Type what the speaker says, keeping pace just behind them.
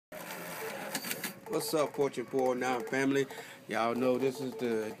What's up, Fortune 409 family? Y'all know this is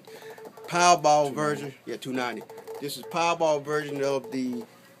the Powerball version. Yeah, 290. This is Powerball version of the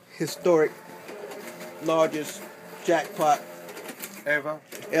historic largest jackpot Ever?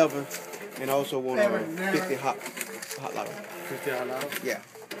 and also one of 50 hot lotto. 50 hot lotto? Yeah.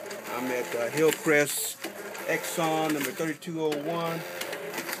 I'm at Hillcrest Exxon number 3201.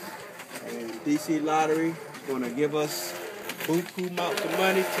 And DC Lottery is going to give us buku amounts of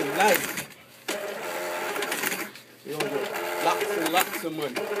money tonight. We're going to get lots and lots of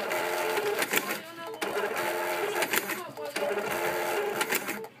money.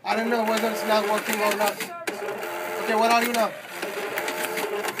 I don't know whether it's not working or not. Okay, what are you now?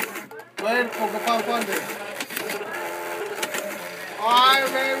 When? Pagpapande.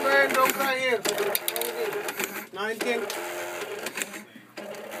 Alright, man, don't cry here. 19.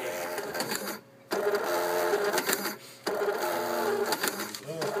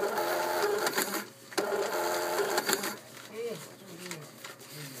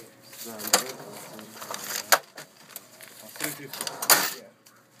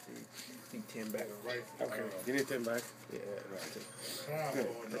 Take 10 back. Okay, you need 10 back. Yeah, right. Good.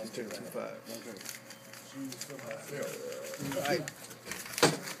 That's 225. Right.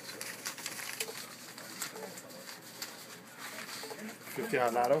 50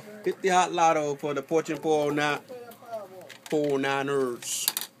 hot lotto. 50 hot lotto for the Fortune 409 409ers.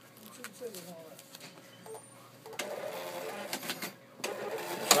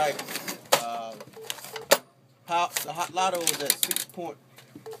 That's right. The hot lotto was at 6.09,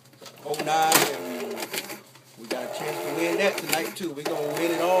 and we got a chance to win that tonight too. We're gonna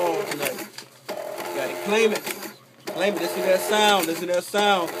win it all tonight. You gotta claim it. Claim it. Listen to that sound. Listen to that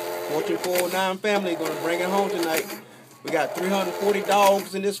sound. Fortune 409 family gonna bring it home tonight. We got 340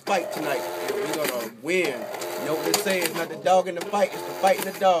 dogs in this fight tonight. And we're gonna win. You know what they say? It's not the dog in the fight, it's the fight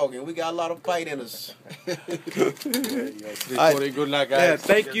in the dog. And we got a lot of fight in us. 340, good luck, guys. Yeah,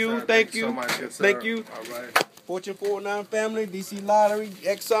 thank you. Thank you so much. Yes, Thank you. All right. Fortune 409 family, DC Lottery,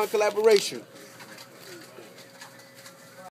 Exxon collaboration.